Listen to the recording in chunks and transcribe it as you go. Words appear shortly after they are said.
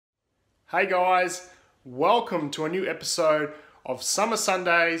Hey guys, welcome to a new episode of Summer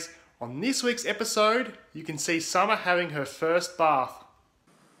Sundays. On this week's episode, you can see Summer having her first bath.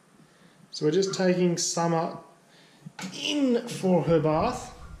 So we're just taking Summer in for her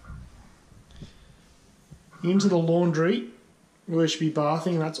bath, into the laundry where she'll be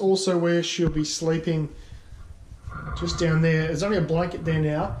bathing. That's also where she'll be sleeping, just down there. There's only a blanket there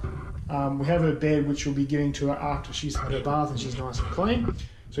now. We have her bed, which we'll be giving to her after she's had her bath and she's nice and clean.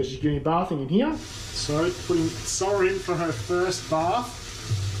 So she's going to be bathing in here. So putting Summer in for her first bath.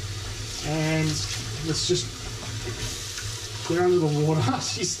 And let's just put her under the water.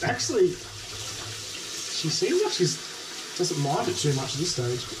 She seems like she doesn't mind it too much at this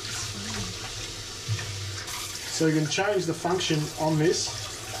stage. So we can change the function on this.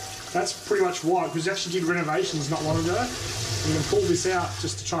 That's pretty much why, because we actually did renovations not long ago. We can pull this out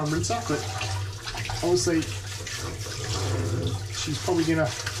just to try and rinse her, but obviously she's probably gonna,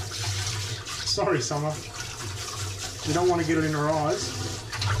 sorry Summer, we don't want to get it in her eyes.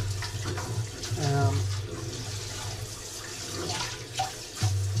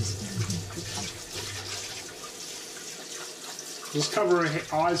 Just cover her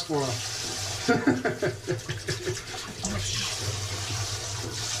eyes for her.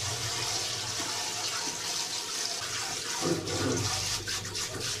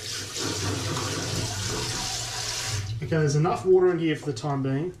 Okay, there's enough water in here for the time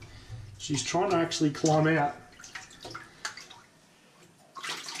being. She's trying to actually climb out.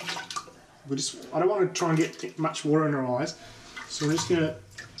 I don't want to try and get much water in her eyes, so I'm just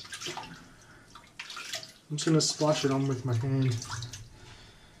gonna splash it on with my hand.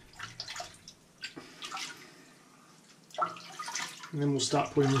 And then we'll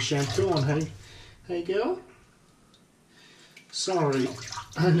start putting the shampoo on. Hey girl. Sorry,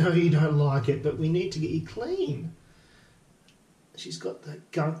 I know you don't like it, but we need to get you clean. She's got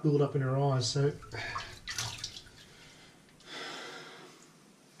that gunk build up in her eyes, so.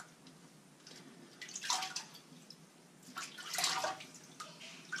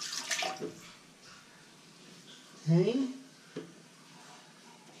 Hey.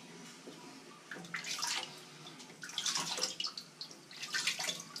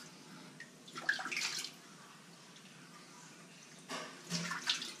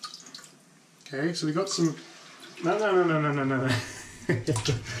 Okay, so we got some. No.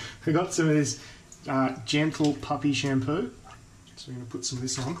 We got some of this gentle puppy shampoo. So we're going to put some of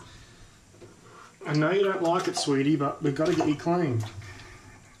this on. I know you don't like it, sweetie, but we've got to get you clean.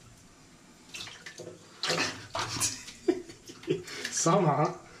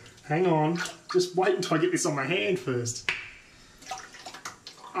 Summer, hang on. Just wait until I get this on my hand first.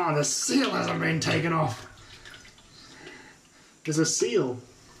 Oh, the seal hasn't been taken off. There's a seal.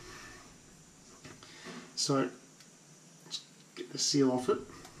 So, let's get the seal off it.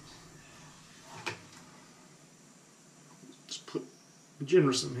 Just put a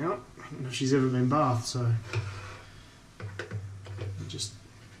generous amount. I don't know if she's ever been bathed, so just.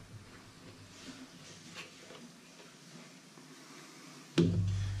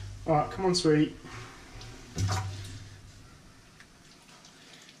 Alright, come on, sweetie.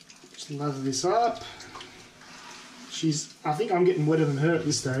 Just lather this up. I think I'm getting wetter than her at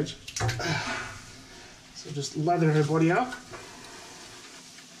this stage. So just lather her body up,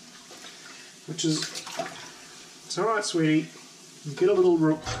 which is, it's alright sweetie, you get a little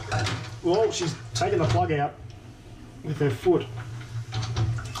rook. Well, she's taken the plug out with her foot.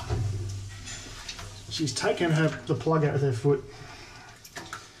 She's taken the plug out with her foot.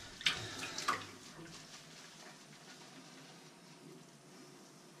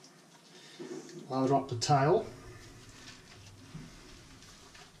 Lather up the tail.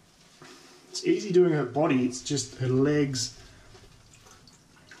 It's easy doing her body, it's just her legs.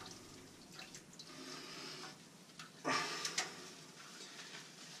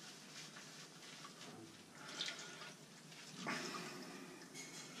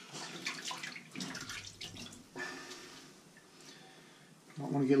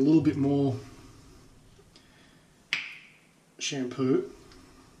 Might want to get a little bit more shampoo,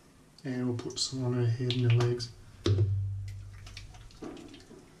 and we'll put some on her head and her legs.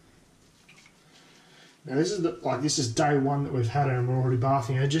 Now this is day one that we've had her and we're already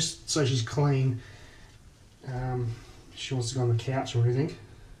bathing her, just so she's clean. She wants to go on the couch or anything.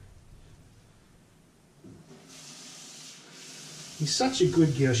 She's such a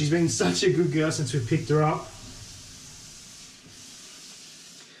good girl. She's been such a good girl since we picked her up.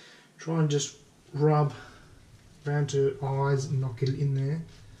 Try and just rub around her eyes and not get it in there.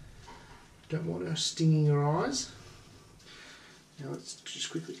 Don't want her stinging her eyes. Now let's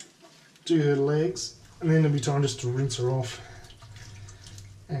just quickly do her legs. And then there'll be time just to rinse her off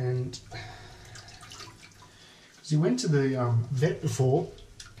and Because he went to the vet before.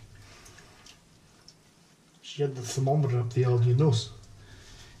 She had the thermometer up the old nose,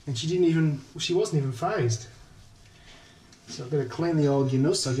 and she wasn't even phased. So I better clean the old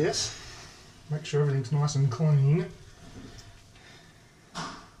nose, I guess. Make sure everything's nice and clean. I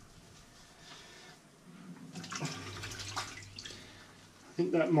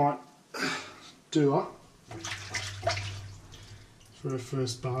think that might do her for her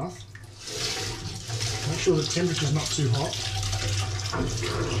first bath. Make sure the temperature's not too hot.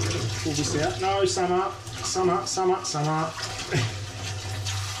 Pull this out. No, Summer.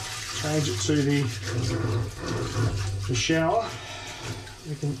 Change it to the shower.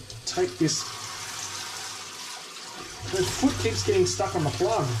 We can take this. The foot keeps getting stuck on the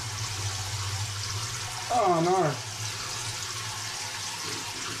plug. Oh no.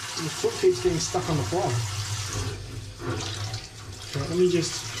 The foot keeps getting stuck on the plug. Okay, let me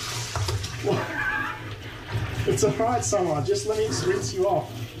just... It's alright, Summer. Just let me rinse you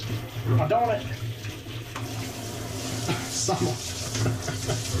off. I don't want it... Summer.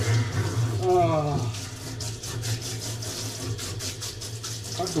 Oh.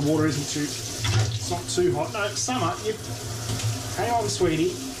 Hope the water isn't too... It's not too hot. No, Summer, you... Hang on,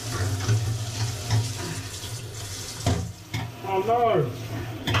 sweetie. Oh no!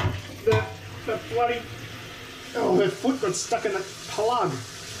 The bloody... Oh, her foot got stuck in the plug.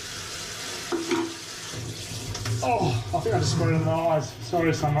 Oh, I think I just got it in the eyes.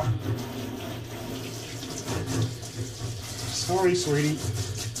 Sorry, Summer. Sorry, sweetie.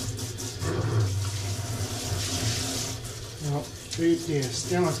 Well, yeah,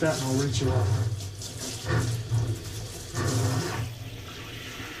 stand like that and I'll rinse you off.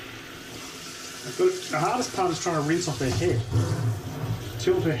 The hardest part is trying to rinse off her head.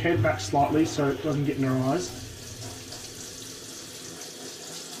 Tilt her head back slightly so it doesn't get in her eyes.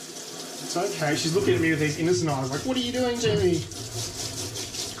 It's okay, she's looking at me with these innocent eyes like, what are you doing to me?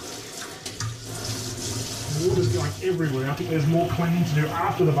 The water's going everywhere. I think there's more cleaning to do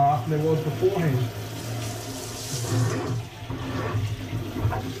after the bath than there was beforehand.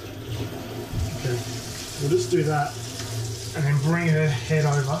 Okay, we'll just do that and then bring her head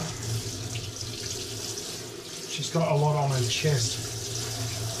over. She's got a lot on her chest.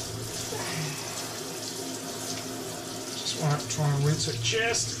 Just want to try and rinse her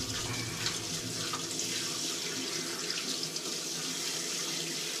chest.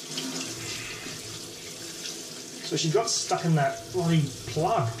 So she got stuck in that bloody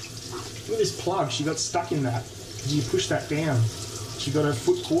plug. Look at this plug, she got stuck in that. You push that down. She got her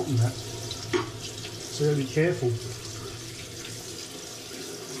foot caught in that. So you gotta be careful.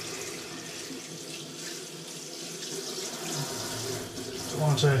 Don't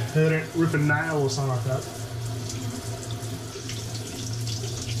want to hurt it, rip a nail or something like that.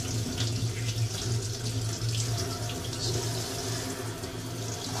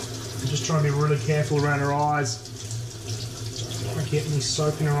 I'm just trying to be really careful around her eyes. Don't want to get any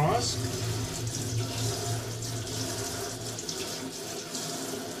soap in her eyes.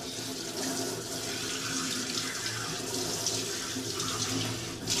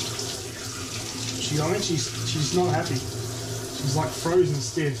 I think she's not happy. She's like frozen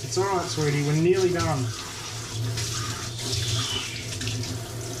stiff. It's alright, sweetie, we're nearly done.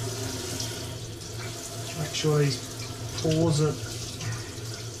 Make sure these paws are...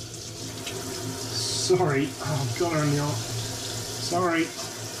 Sorry, oh, I've got her in the eye. Sorry.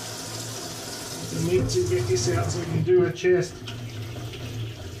 I need to get this out so we can do her chest.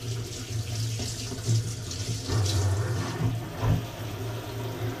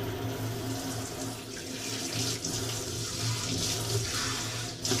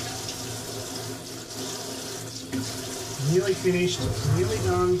 Nearly finished, nearly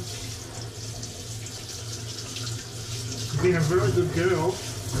done. You've been a very good girl.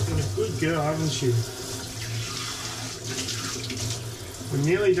 You've been a good girl, haven't you? We're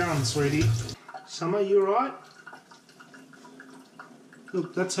nearly done, sweetie. Summer, you alright?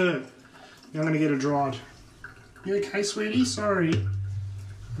 Look, that's her. Now I'm going to get her dried. You okay, sweetie? Sorry.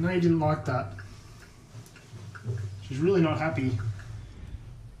 I know you didn't like that. She's really not happy.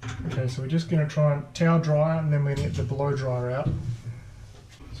 Okay, so we're just going to try and towel dry her and then we're going to get the blow dryer out.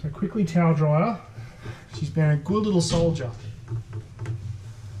 So quickly towel dry her. She's been a good little soldier.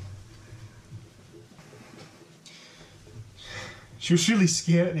 She was really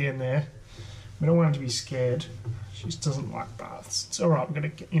scared at the end there. We don't want her to be scared. She just doesn't like baths. It's alright, we're going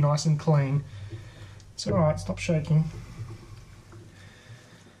to get you nice and clean. It's alright, stop shaking.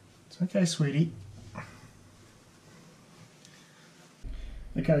 It's okay, sweetie.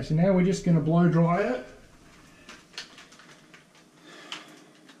 Okay, so now we're just going to blow dry it.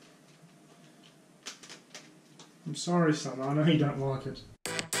 I'm sorry, Summer, I know you don't like it.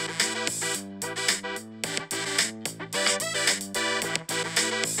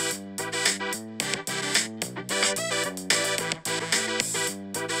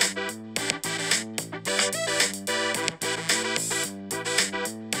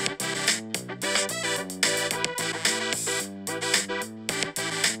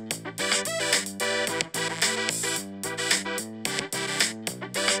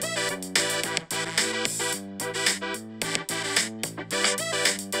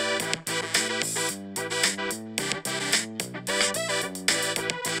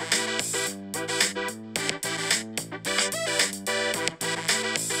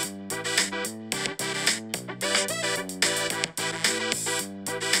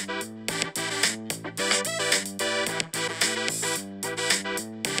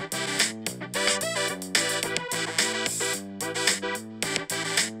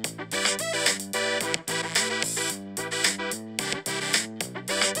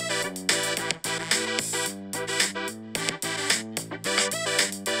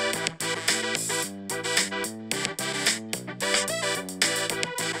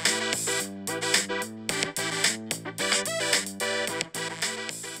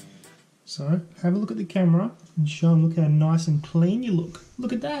 So have a look at the camera and show them, look how nice and clean you look.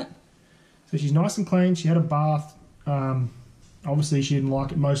 Look at that. So she's nice and clean. She had a bath. Obviously she didn't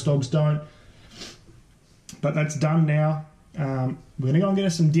like it. Most dogs don't. But that's done now. We're going to go and get her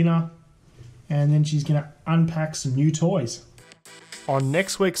some dinner, and then she's going to unpack some new toys. On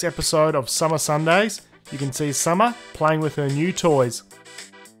next week's episode of Summer Sundays, you can see Summer playing with her new toys.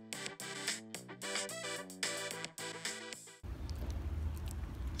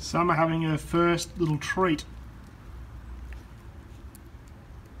 Summer having her first little treat.